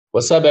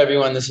What's up,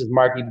 everyone? This is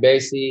Marky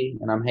Basie,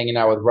 and I'm hanging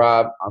out with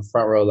Rob on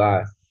Front Row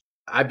Live.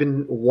 I've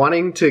been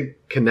wanting to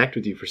connect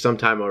with you for some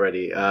time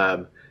already.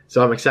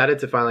 So I'm excited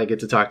to finally get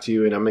to talk to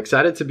you, and I'm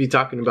excited to be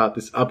talking about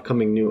this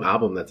upcoming new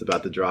album that's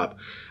about to drop.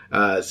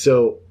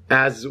 So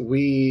as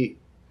we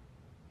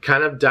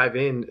kind of dive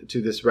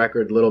into this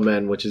record, Little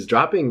Men, which is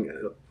dropping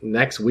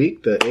next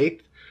week, the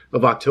 8th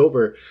of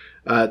October,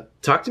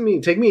 talk to me,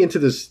 take me into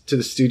the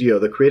studio,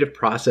 the creative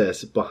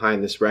process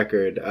behind this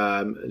record.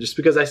 Just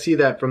because I see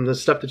that from the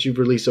stuff that you've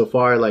released so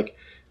far, like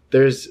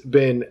there's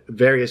been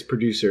various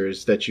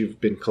producers that you've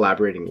been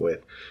collaborating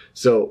with.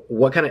 So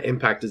what kind of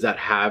impact does that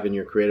have in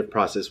your creative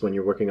process when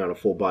you're working on a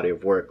full body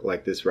of work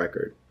like this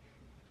record?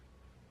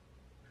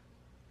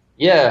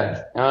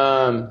 Yeah.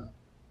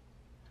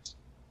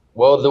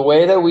 Well, the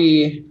way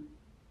we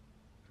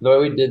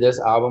did this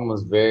album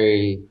was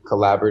very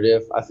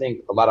collaborative. I think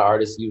a lot of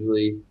artists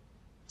usually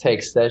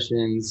take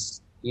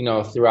sessions,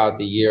 throughout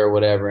the year or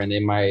whatever, and they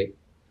might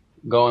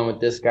go in with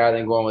this guy,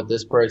 then go in with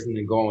this person,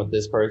 then go in with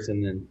this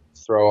person, and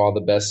throw all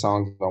the best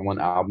songs on one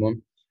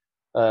album.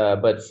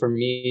 But for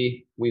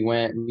me, we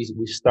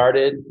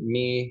started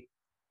me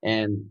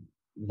and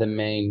the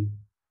main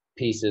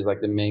pieces,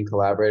 like the main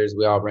collaborators.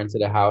 We all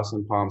rented a house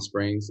in Palm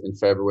Springs in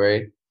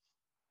February,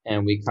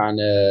 and we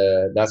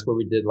that's where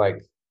we did like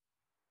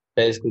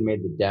basically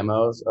made the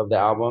demos of the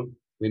album.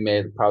 We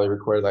made probably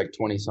recorded like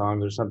 20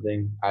 songs or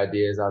something,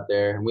 ideas out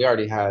there, and we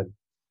already had.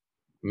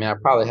 I mean, I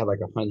probably had like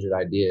 100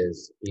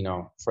 ideas,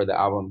 for the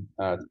album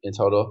in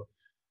total.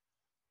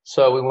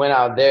 So we went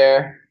out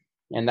there,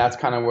 and that's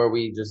kind of where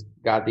we just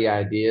got the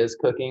ideas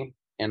cooking.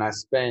 And I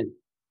spent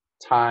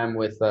time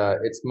with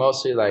it's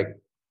mostly like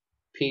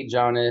Pete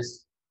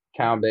Jonas,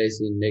 Count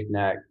Basie, Nick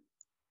Nack,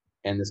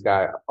 and this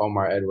guy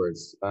Omar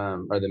Edwards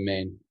are the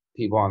main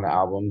people on the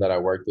album that I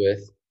worked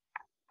with.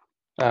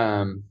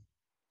 Um,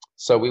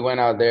 so we went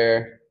out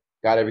there,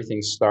 got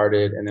everything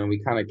started, and then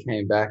we kind of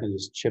came back and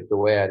just chipped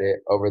away at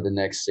it over the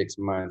next 6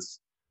 months,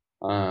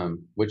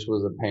 which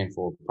was a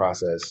painful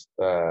process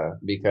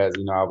because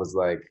I was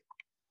like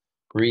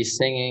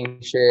re-singing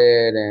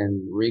shit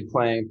and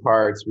replaying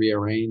parts,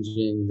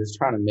 rearranging, just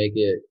trying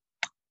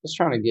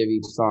to give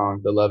each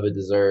song the love it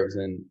deserves.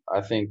 And I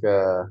think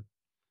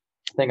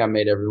I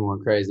made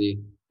everyone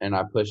crazy, and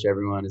I pushed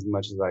everyone as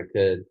much as I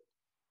could.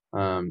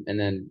 And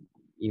then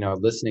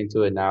listening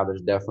to it now,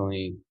 I'm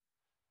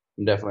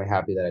definitely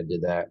happy that I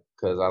did that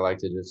because I like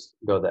to just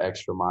go the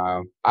extra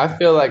mile. I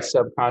feel like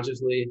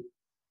subconsciously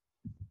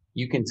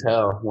you can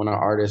tell when an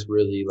artist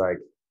really like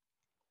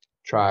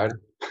tried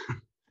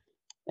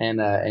and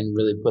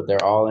really put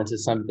their all into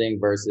something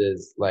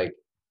versus like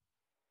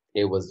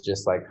it was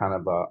just like kind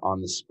of a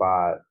on the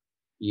spot,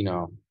 you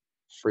know,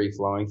 free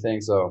flowing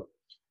thing. So,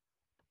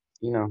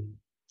 you know,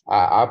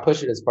 I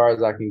push it as far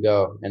as I can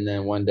go, and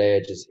then one day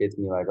it just hits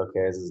me like,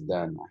 okay, this is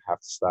done. I have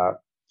to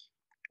stop.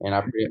 And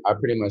I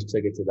pretty much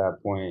took it to that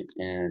point,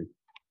 and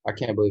I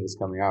can't believe it's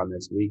coming out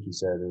next week. You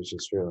said it was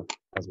just true.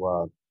 That's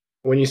wild.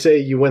 When you say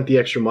you went the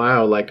extra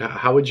mile, like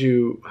how would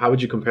you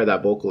compare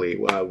that vocally?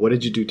 What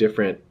did you do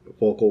different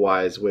vocal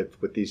wise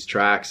with these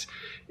tracks?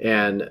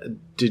 And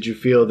did you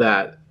feel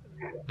that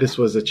this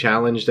was a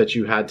challenge that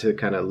you had to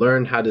kind of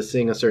learn how to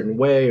sing a certain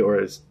way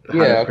or how to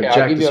Yeah, okay. I'll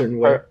project give a you certain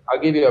way?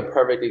 I'll give you a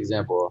perfect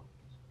example.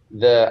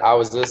 The I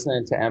was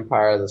listening to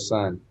Empire of the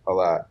Sun a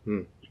lot,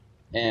 Hmm.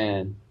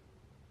 and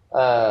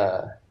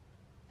uh,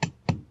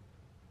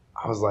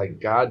 I was like,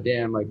 God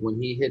damn! Like when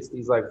he hits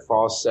these like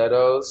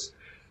falsettos,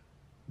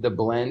 the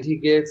blend he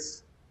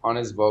gets on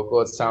his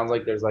vocal, it sounds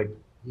like there's like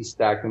he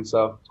stacked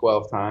himself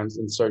 12 times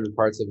in certain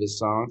parts of his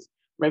songs,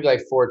 maybe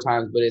like four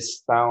times, but it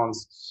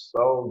sounds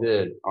so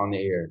good on the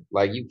ear.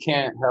 Like you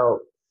can't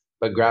help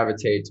but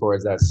gravitate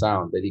towards that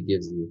sound that he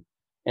gives you.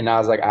 And I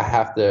was like, I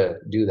have to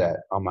do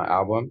that on my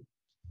album.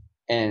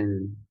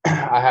 And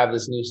I have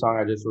this new song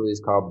I just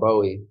released called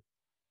Bowie.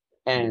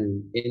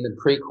 And in the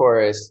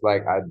pre-chorus,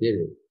 like I did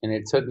it. And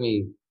it took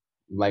me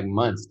like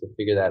months to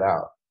figure that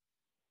out,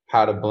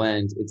 how to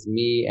blend. It's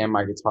me and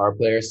my guitar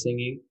player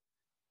singing,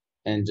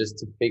 and just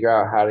to figure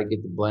out how to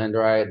get the blend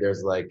right.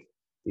 There's like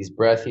these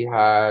breathy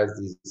highs,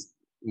 these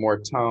more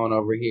tone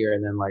over here,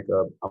 and then like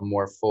a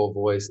more full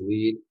voice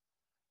lead.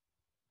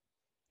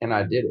 And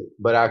I did it,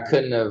 but I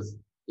couldn't have,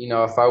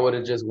 if I would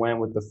have just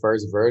went with the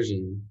first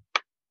version,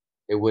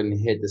 it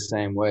wouldn't hit the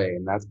same way.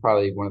 And that's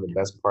probably one of the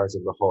best parts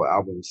of the whole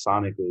album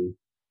sonically.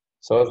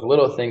 So it's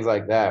little things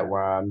like that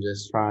where I'm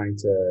just trying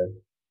to,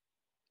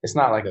 it's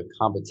not like a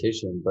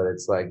competition, but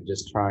it's like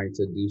just trying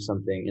to do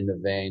something in the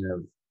vein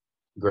of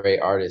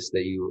great artists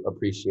that you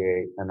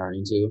appreciate and are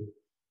into.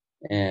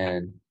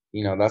 And,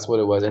 that's what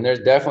it was. And there's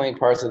definitely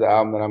parts of the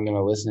album that I'm going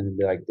to listen and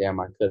be like, damn,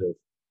 I could have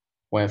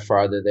went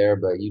farther there,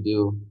 but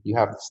you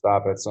have to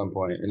stop at some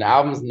point. And the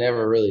album's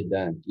never really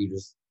done. You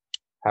just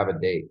have a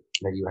date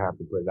that you have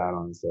to put it out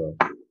on. So,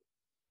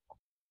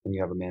 and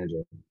you have a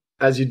manager.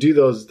 As you do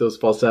those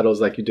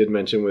falsettos, like you did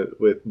mention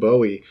with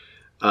Bowie,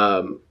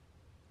 um,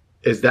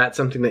 is that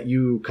something that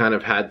you kind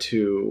of had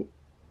to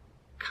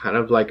kind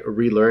of like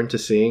relearn to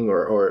sing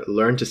or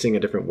learn to sing a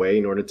different way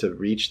in order to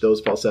reach those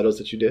falsettos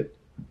that you did?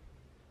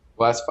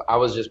 Well, I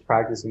was just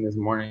practicing this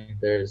morning.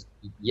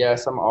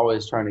 Yes, I'm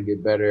always trying to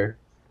get better.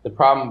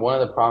 One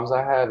of the problems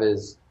I have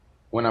is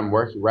when I'm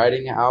working,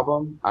 writing an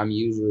album, I'm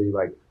usually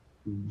like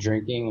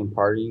drinking and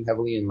partying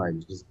heavily and like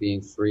just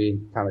being free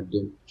and kind of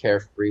doing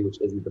carefree, which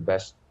isn't the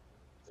best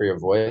for your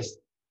voice,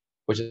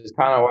 which is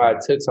kind of why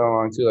it took so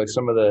long too. Like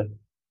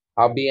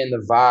I'll be in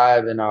the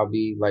vibe and I'll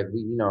be like,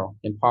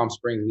 in Palm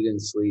Springs, we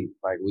didn't sleep.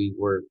 Like we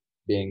were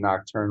being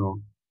nocturnal.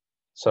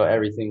 So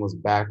everything was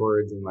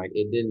backwards and like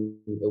it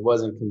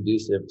wasn't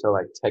conducive to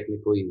like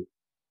technically,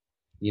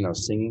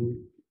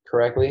 singing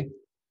correctly.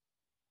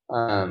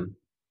 Um,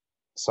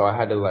 so I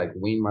had to like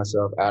wean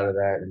myself out of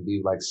that and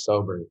be like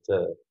sober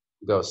to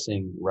go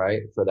sing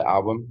right for the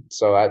album.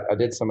 So I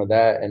did some of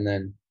that, and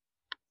then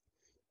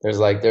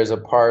there's a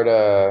part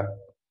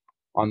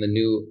on the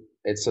new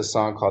it's a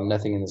song called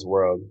Nothing in This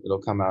World.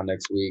 It'll come out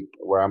next week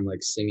where I'm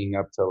like singing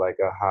up to like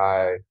a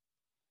high,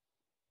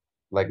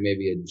 like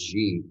maybe a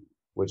G,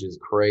 which is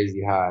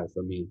crazy high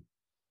for me.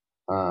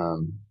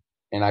 Um,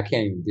 and I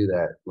can't even do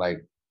that like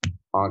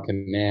on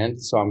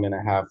command. So I'm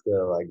gonna have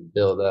to like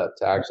build up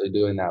to actually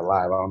doing that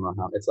live. I don't know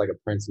how. It's like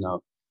a Prince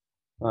note.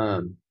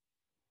 Um,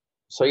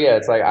 so yeah,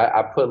 it's like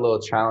I put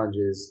little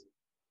challenges.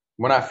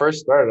 When I first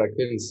started, I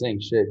couldn't sing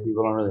shit.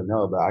 People don't really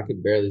know, but I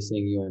could barely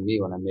sing "You and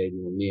Me" when I made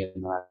 "You and Me,"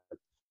 and then I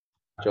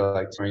started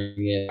like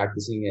turning it,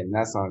 practicing it, and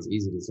that song's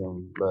easy to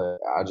sing. But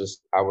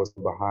I was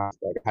behind.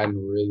 Like I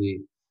hadn't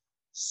really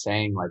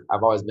sang. Like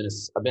I've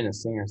been a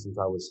singer since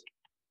I was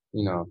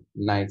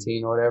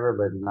 19 or whatever,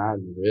 but not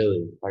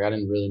really. Like I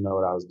didn't really know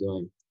what I was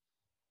doing.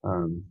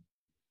 Um,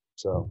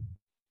 so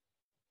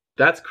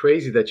That's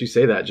crazy that you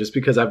say that, just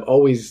because I've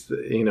always,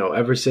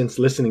 ever since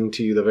listening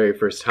to you the very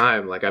first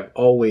time, like I've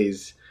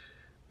always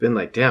been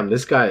like, damn,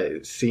 this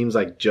guy seems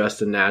like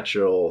just a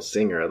natural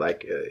singer.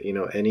 Like,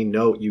 any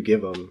note you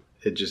give him,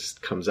 it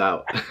just comes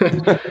out.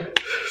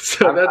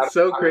 So that's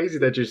so crazy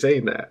that you're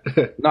saying that.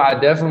 no, I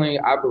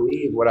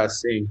believe what I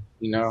sing,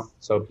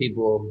 so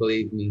people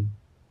believe me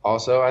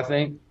also, I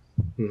think.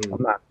 Mhm.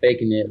 I'm not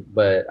faking it,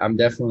 but I'm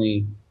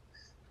definitely,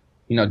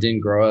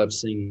 didn't grow up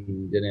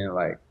singing,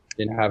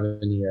 didn't have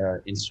any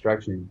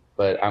instruction,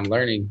 but I'm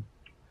learning.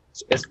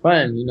 It's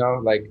fun,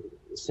 like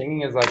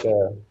singing is like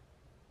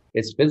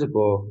it's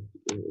physical.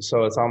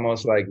 So it's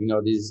almost like,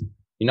 you're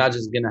not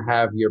just gonna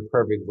have your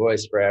perfect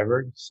voice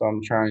forever. So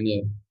I'm trying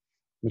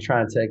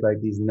to take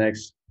like these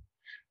next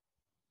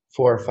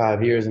 4 or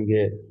 5 years and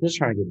just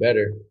trying to get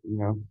better,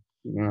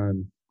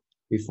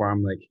 before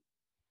I'm like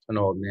an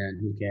old man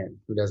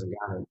who doesn't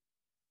got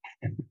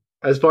it.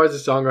 As far as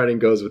the songwriting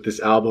goes with this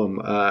album,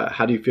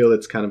 how do you feel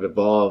it's kind of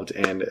evolved?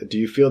 And do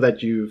you feel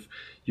that you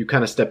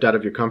kind of stepped out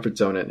of your comfort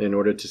zone in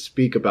order to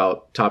speak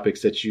about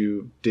topics that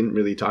you didn't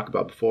really talk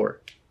about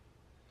before?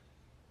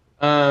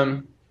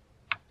 Um,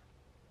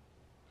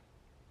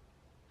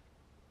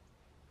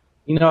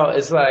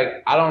 it's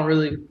like I don't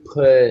really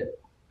put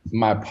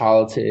my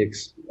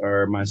politics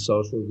or my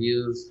social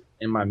views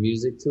in my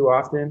music too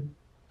often.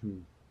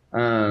 Hmm.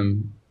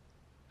 Um,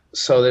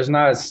 so there's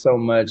not so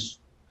much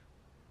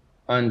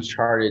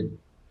uncharted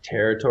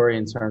territory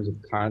in terms of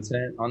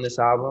content on this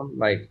album.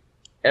 Like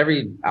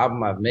every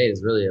album I've made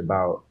is really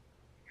about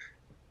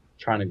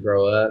trying to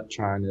grow up,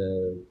 trying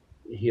to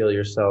heal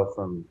yourself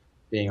from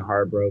being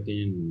heartbroken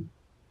and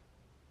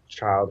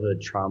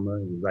childhood trauma.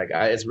 And like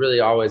it's really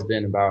always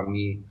been about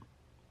me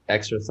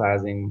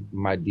exercising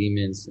my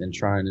demons and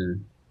trying to,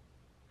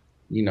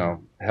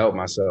 help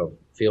myself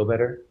feel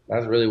better.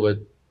 That's really what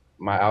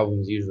my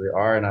albums usually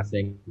are, and I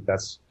think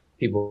that's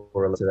people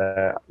relate to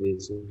that.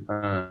 Obviously,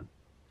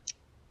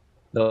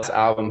 the last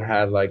album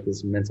had like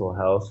this mental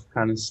health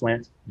kind of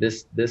slant.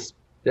 This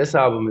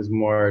album is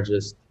more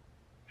just,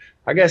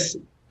 I guess,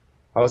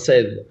 I would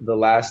say the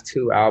last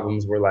two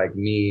albums were like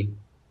me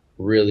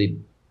really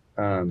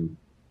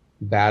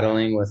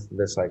battling with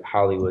this like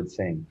Hollywood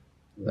thing,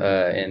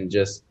 and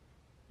just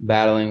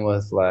battling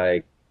with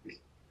like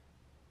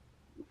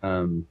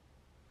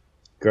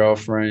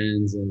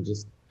girlfriends and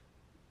just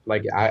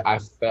like I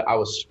felt I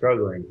was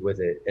struggling with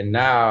it, and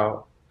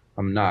now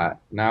I'm not.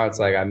 Now it's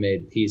like I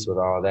made peace with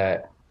all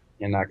that,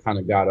 and I kind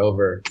of got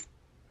over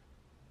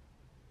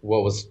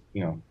what was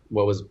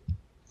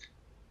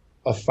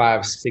a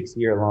 5 6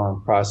 year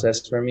long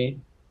process for me.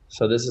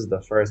 So this is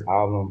the first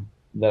album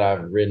that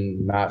I've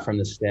written not from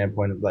the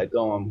standpoint of like,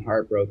 oh, I'm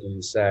heartbroken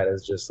and sad.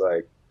 It's just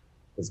like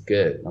it's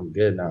good. I'm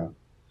good now.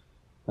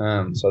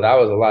 So that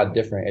was a lot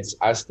different.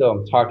 I still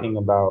am talking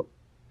about,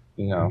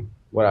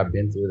 what I've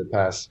been through the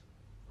past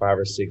 5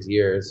 or 6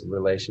 years,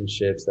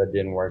 relationships that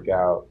didn't work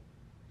out,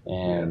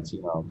 and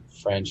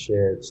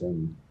friendships,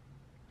 and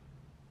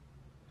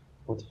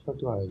what the fuck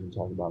do I even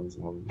talk about in this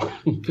album?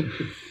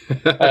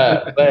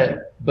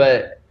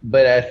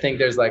 But I think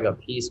there's like a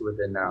peace with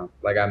it now.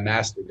 Like I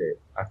mastered it.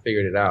 I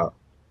figured it out.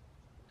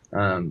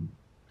 And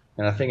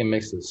I think it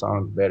makes the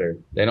songs better.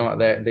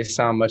 They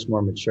sound much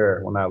more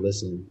mature when I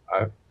listen.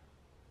 I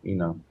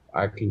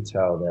can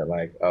tell that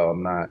like, oh,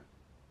 I'm not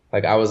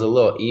like I was a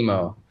little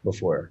emo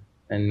before,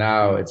 and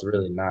now it's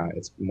really not.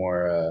 It's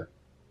more,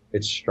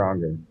 it's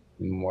stronger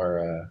and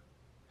more,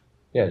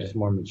 Yeah, just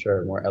more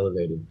mature, more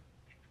elevated.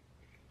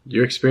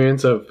 Your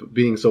experience of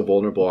being so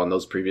vulnerable on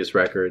those previous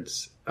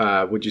records,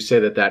 would you say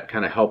that that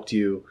kind of helped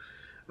you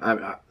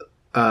uh,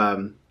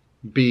 um,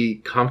 be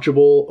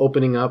comfortable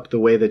opening up the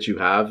way that you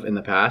have in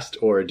the past,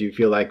 or do you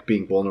feel like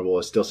being vulnerable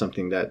is still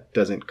something that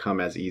doesn't come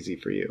as easy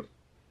for you?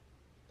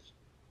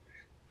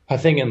 I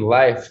think in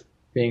life,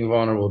 being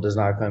vulnerable does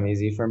not come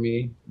easy for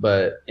me,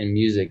 but in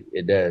music,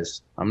 it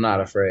does. I'm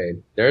not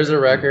afraid. There's a Mm,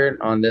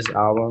 record on this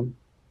album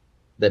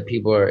that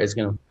it's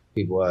going to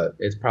people up.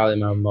 It's probably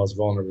my most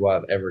vulnerable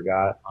I've ever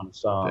got on a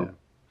yeah.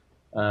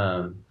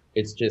 song.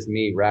 It's just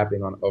me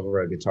rapping on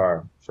over a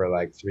guitar for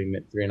like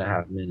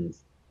 3.5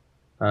 minutes.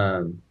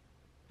 Um,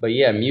 but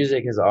yeah,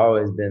 music has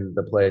always been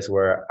the place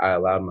where I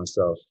allowed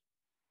myself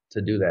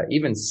to do that.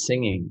 Even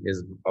singing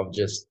is of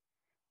just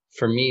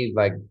for me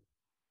like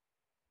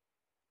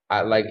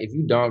I like if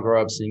you don't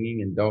grow up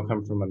singing and don't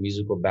come from a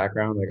musical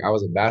background, like I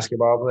was a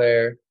basketball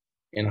player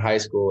in high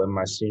school in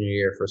my senior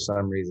year for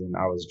some reason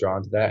I was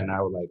drawn to that and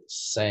I would like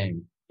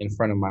sing in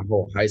front of my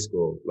whole high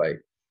school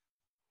like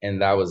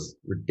and that was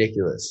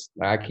ridiculous.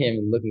 Like, I can't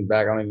even looking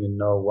back, I don't even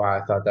know why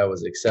I thought that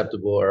was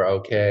acceptable or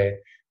okay.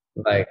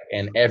 Like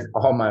and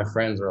all my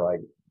friends were like,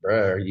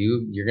 "Bro,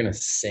 you're gonna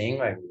sing?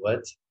 Like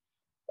what?"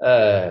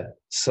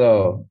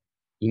 So,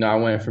 I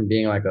went from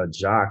being like a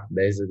jock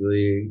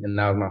basically, and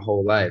that was my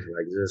whole life,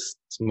 like just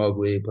smoke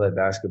weed, play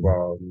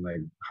basketball, and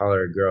like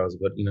holler at girls,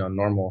 but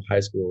normal high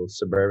school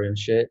suburban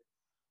shit.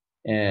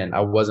 And I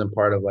wasn't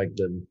part of like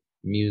the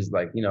music,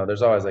 like,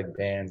 there's always like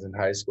bands in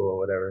high school or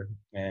whatever.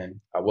 And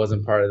I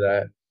wasn't part of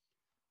that.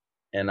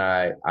 And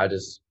I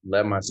just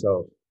let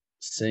myself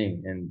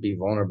sing and be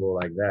vulnerable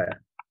like that.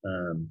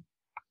 Um,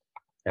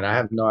 and I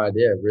have no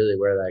idea really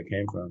where that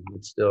came from.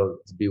 It's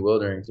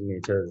bewildering to me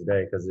to this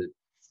day because it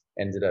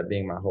ended up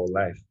being my whole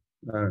life.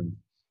 Um,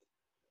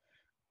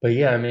 but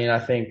yeah, I mean, I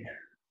think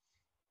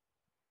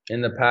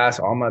in the past,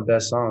 all my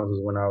best songs was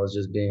when I was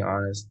just being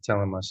honest,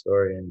 telling my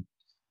story, and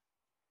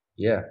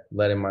yeah,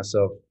 letting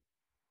myself,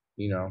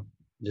 you know,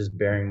 just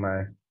bearing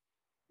my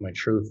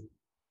truth.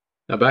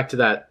 Now back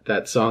to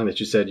that song that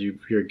you said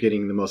you're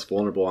getting the most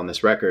vulnerable on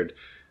this record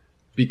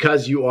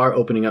because you are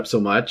opening up so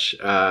much,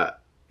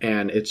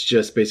 and it's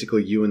just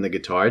basically you and the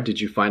guitar. Did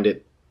you find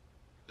it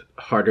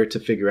harder to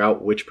figure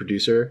out which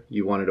producer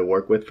you wanted to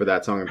work with for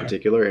that song in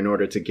particular in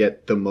order to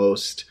get the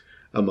most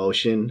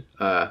emotion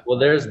Well,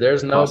 there's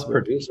no possible?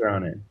 producer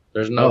on it.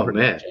 There's no Oh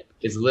man. production.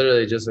 It's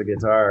literally just a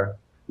guitar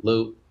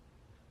loop.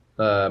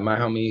 My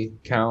homie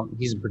Count,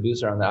 he's a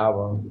producer on the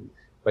album,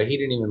 but he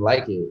didn't even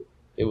like it.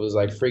 It was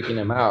like freaking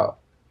him out.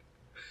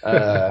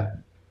 Uh,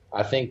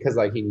 I think because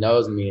like he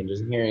knows me and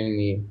just hearing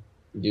me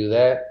do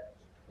that,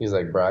 he's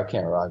like, bro, I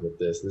can't rock with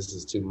this. This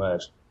is too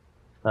much.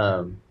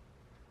 Um,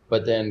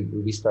 but then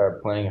we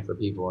started playing it for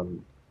people,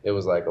 and it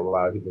was like a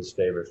lot of people's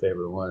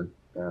favorite one.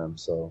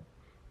 So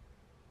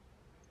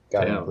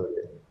got Damn.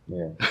 included.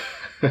 Yeah.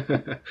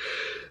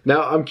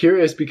 Now I'm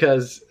curious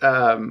because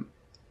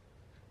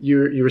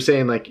you were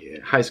saying like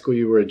high school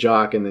you were a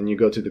jock and then you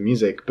go to the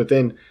music, but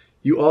then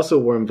you also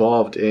were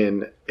involved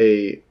in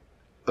a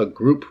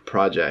group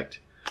project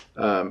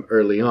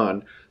early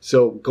on.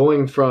 So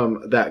going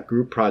from that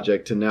group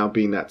project to now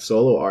being that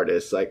solo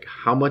artist, like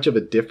how much of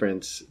a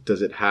difference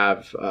does it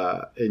have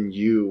in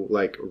you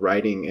like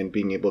writing and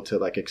being able to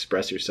like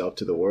express yourself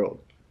to the world?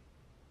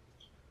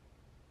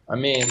 I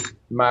mean,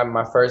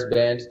 my first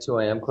band, 2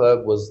 a.m.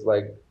 Club, was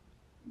like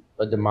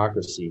a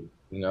democracy,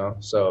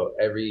 So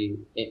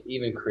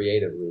even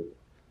creatively,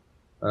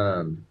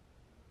 um,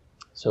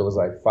 so it was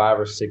like 5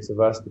 or 6 of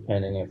us,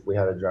 depending if we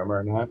had a drummer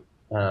or not.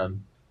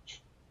 Um,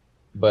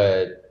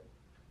 but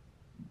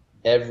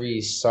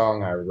every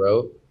song I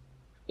wrote,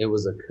 it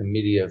was a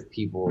committee of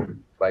people,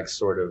 like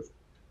sort of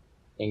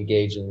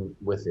engaging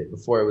with it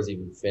before it was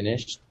even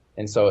finished,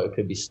 and so it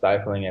could be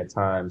stifling at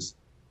times.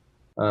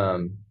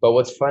 But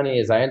what's funny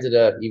is I ended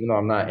up, even though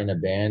I'm not in a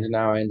band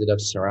now, I ended up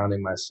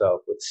surrounding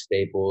myself with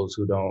staples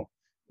who don't,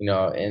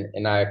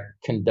 and I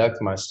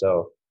conduct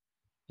myself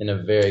in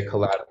a very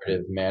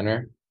collaborative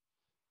manner.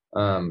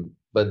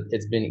 But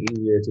it's been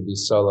easier to be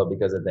solo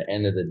because at the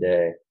end of the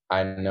day,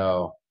 I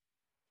know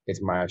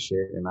it's my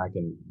shit and I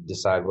can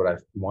decide what I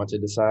want to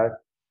decide.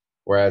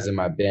 Whereas in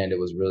my band, it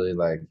was really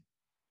like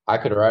I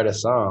could write a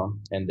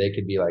song and they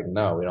could be like,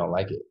 no, we don't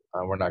like it.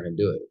 We're not going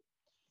to do it.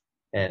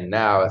 And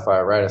now if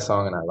I write a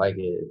song and I like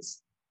it,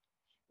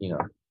 you know,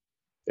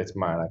 it's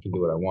mine. I can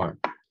do what I want.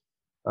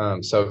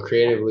 So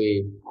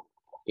creatively,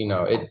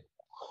 it,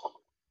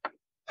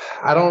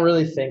 I don't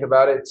really think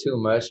about it too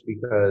much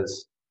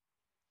because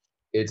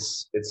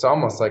it's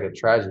almost like a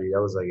tragedy.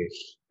 That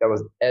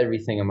was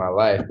everything in my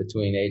life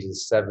between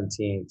ages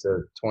 17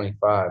 to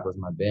 25 was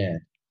my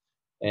band.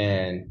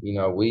 And,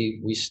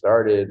 we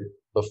started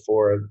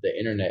before the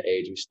internet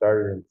age. We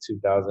started in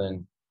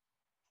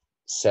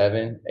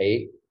 2007,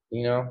 8,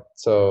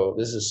 So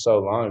this is so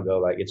long ago.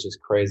 Like it's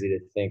just crazy to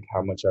think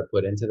how much I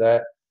put into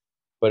that.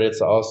 But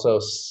it's also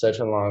such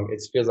a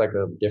it feels like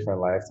a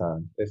different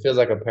lifetime. It feels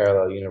like a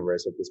parallel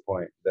universe at this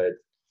point that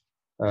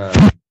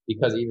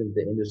because even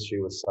the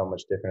industry was so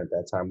much different at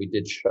that time. We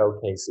did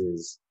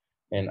showcases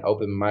and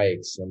open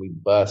mics, and we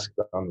busked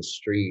on the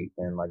street,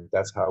 and like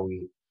that's how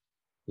we,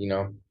 you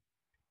know.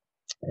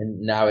 And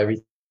now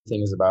everything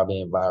is about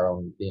being viral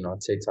and being on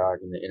TikTok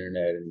and the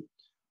internet, and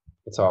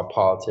it's all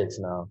politics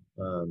now.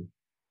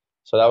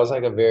 So that was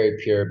like a very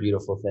pure,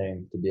 beautiful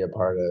thing to be a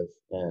part of,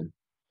 and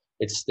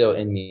it's still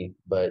in me,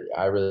 but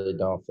I really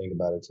don't think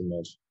about it too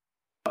much.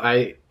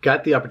 I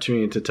got the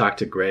opportunity to talk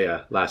to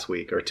Greya last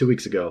week or 2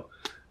 weeks ago,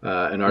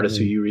 an artist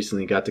who Hmm. you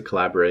recently got to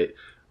collaborate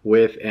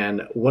with.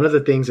 And one of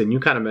the things, and you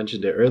kind of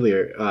mentioned it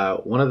earlier,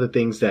 one of the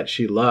things that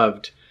she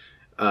loved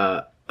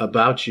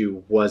about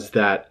you was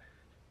that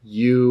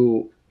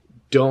you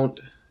don't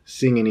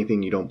sing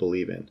anything you don't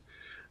believe in.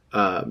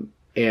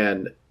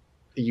 And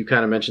you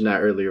kind of mentioned that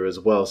earlier as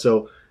well.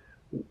 So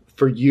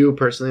for you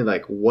personally,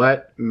 like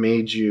what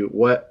made you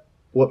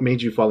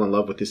fall in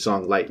love with this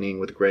song Lightning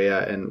with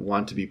Greya and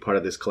want to be part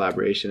of this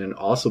collaboration and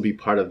also be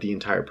part of the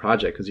entire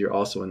project because you're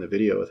also in the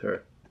video with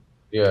her?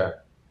 Yeah.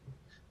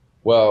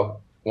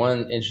 Well,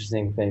 one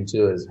interesting thing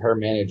too is her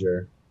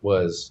manager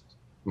was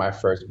my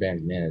first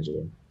band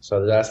manager.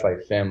 So that's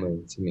like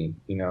family to me,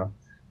 you know?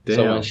 So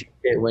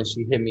Damn. when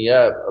she hit me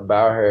up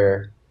about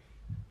her,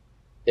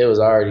 it was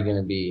already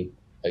gonna be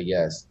a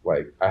yes.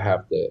 Like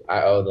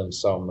I owe them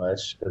so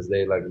much because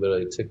they like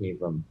literally took me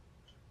from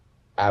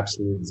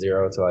absolute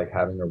zero to like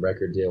having a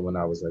record deal when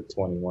I was like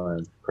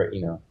 21,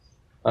 you know.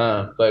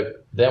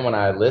 But then when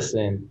I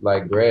listened,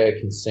 like Greg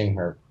can sing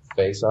her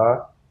face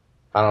off.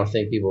 I don't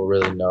think people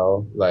really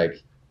know. Like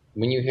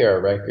when you hear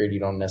a record, you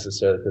don't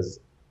necessarily because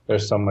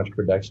there's so much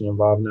production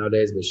involved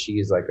nowadays. But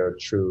she's like a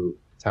true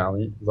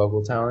talent,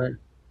 vocal talent,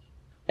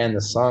 and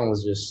the song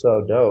was just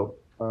so dope.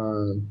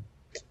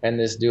 And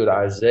this dude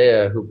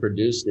Isaiah, who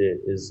produced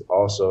it, is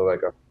also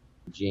like a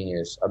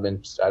genius.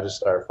 I just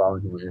started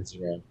following him on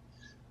Instagram,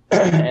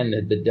 and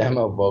the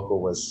demo vocal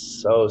was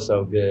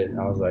so good.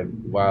 I was like,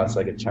 wow, it's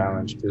like a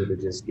challenge too to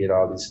just get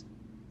all these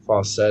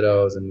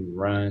falsettos and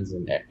runs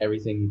and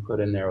everything he put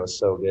in there was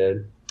so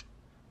good.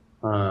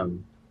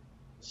 Um,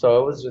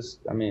 so it was just,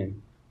 I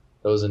mean,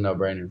 it was a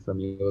no-brainer for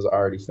me. It was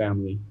already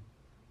family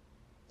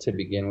to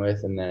begin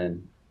with, and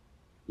then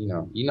you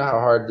know how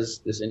hard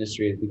this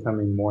industry is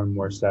becoming more and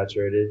more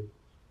saturated,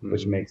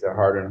 which Mhm. makes it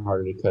harder and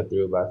harder to cut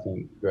through. But I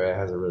think Gray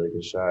has a really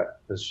good shot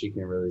because she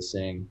can really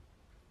sing.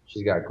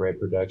 She's got great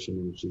production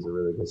and she's a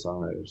really good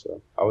songwriter. So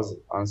I was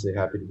honestly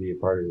happy to be a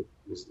part of it.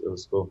 It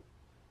was cool.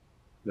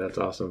 That's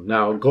awesome.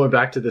 Now, going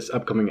back to this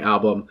upcoming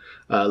album,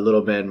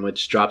 Little Ben,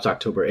 which drops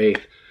October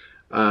 8th,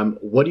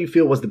 what do you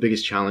feel was the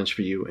biggest challenge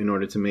for you in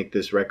order to make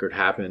this record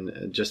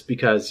happen? Just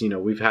because,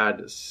 we've had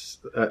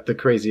the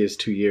craziest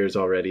 2 years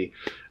already.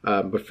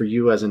 But for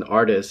you as an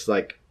artist,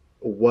 like,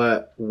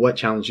 what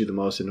challenged you the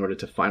most in order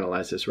to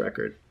finalize this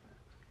record?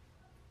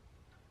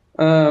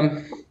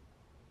 Um,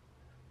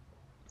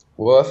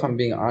 well, if I'm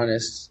being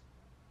honest,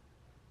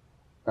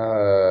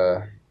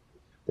 uh,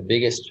 the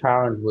biggest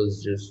challenge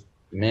was just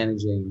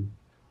managing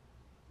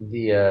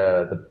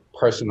the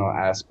personal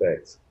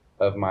aspects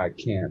of my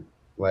camp.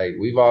 Like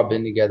we've all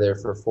been together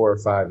for 4 or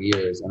 5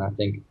 years, and I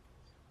think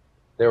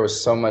there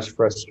was so much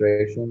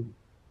frustration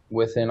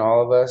within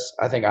all of us.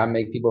 I think I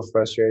make people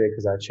frustrated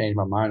because I change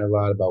my mind a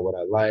lot about what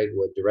I like,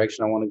 what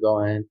direction I want to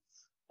go in.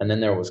 And then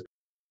there was,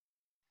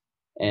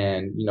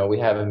 and we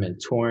haven't been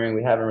touring.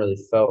 We haven't really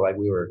felt like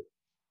we were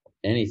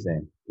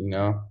anything,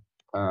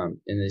 in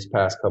these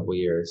past couple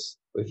years.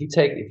 If you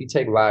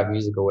take live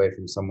music away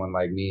from someone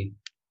like me,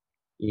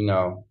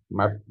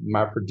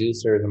 my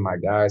producers and my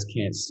guys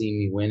can't see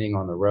me winning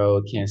on the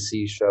road, can't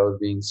see shows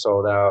being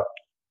sold out.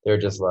 They're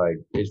just like,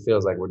 it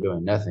feels like we're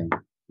doing nothing.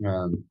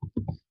 Um,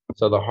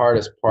 so the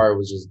hardest part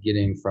was just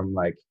getting from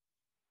like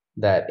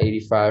that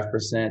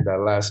 85%,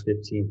 that last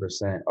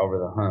 15% over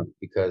the hump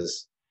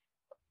because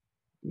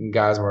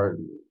guys were,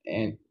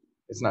 and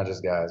it's not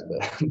just guys,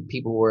 but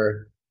people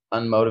were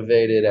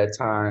unmotivated at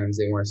times.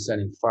 They weren't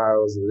sending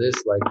files of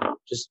this, like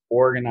just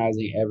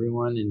organizing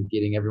everyone and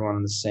getting everyone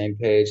on the same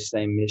page,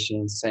 same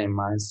mission, same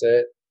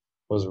mindset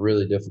was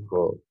really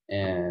difficult.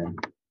 And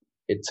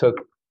it took,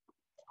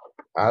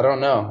 I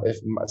don't know if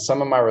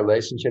some of my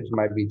relationships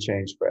might be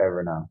changed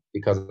forever now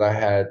because I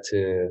had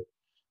to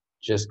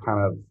just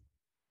kind of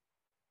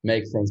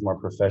make things more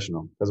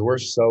professional because we're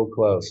so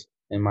close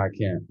in my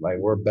camp. Like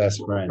we're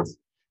best friends.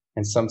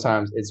 And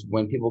sometimes it's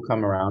when people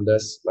come around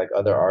us, like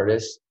other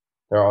artists,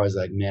 they're always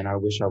like, man, I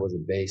wish I was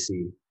a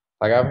Basie.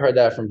 Like I've heard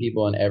that from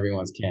people in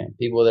everyone's camp.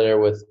 People that are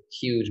with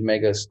huge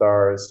mega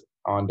stars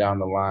on down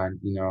the line,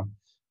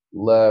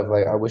 love,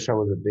 like, I wish I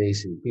was a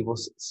Basie. People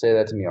say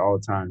that to me all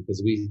the time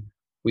because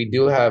we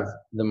do have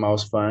the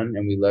most fun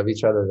and we love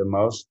each other the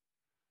most,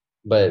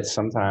 but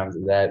sometimes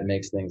that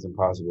makes things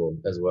impossible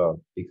as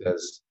well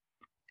because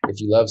if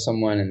you love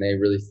someone and they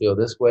really feel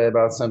this way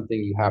about something,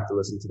 you have to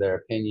listen to their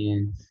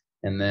opinion.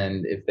 And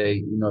then if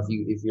they,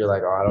 if you're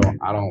like,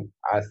 oh,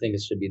 I think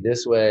it should be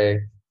this way.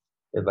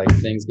 It like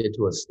things get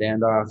to a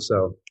standoff.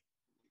 So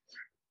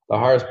the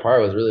hardest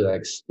part was really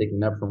like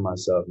sticking up for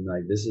myself and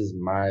like, this is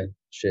my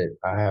shit.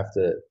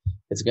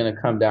 It's gonna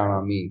come down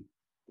on me.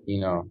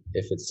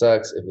 if it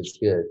sucks, if it's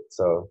good.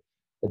 So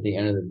at the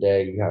end of the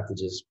day, you have to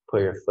just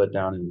put your foot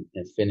down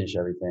and finish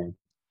everything.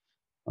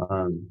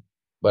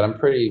 But I'm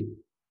pretty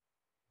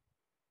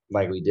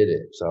like we did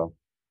it. So,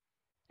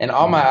 and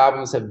all my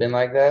albums have been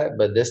like that,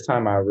 but this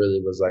time I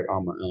really was like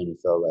on my own.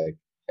 It felt like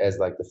as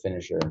like the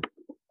finisher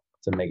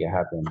to make it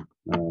happen.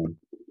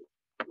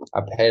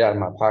 I paid out of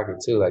my pocket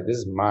too. Like this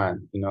is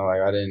mine.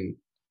 Like I didn't.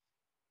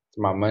 It's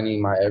my money,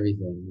 my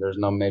everything. There's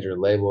no major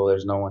label.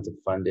 There's no one to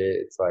fund it.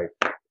 It's like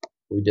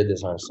we did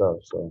this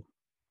ourselves. So.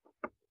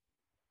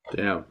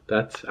 Damn,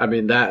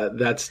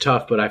 that's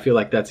tough, but I feel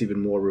like that's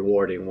even more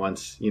rewarding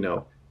once,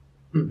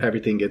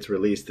 everything gets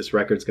released. This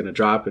record's going to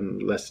drop in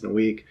less than a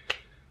week.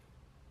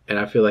 And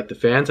I feel like the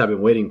fans have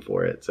been waiting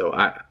for it. So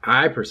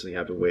I personally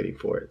have been waiting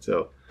for it.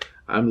 So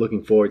I'm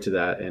looking forward to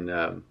that.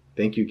 And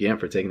thank you again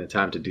for taking the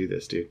time to do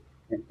this, dude.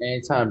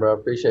 Anytime, bro.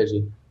 Appreciate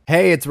you.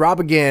 Hey, it's Rob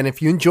again.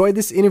 If you enjoyed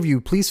this interview,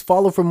 please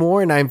follow for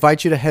more, and I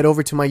invite you to head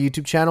over to my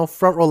YouTube channel,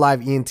 Front Row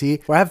Live ENT,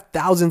 where I have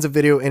thousands of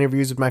video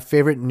interviews with my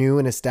favorite new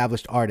and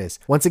established artists.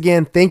 Once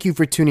again, thank you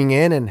for tuning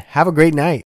in, and have a great night.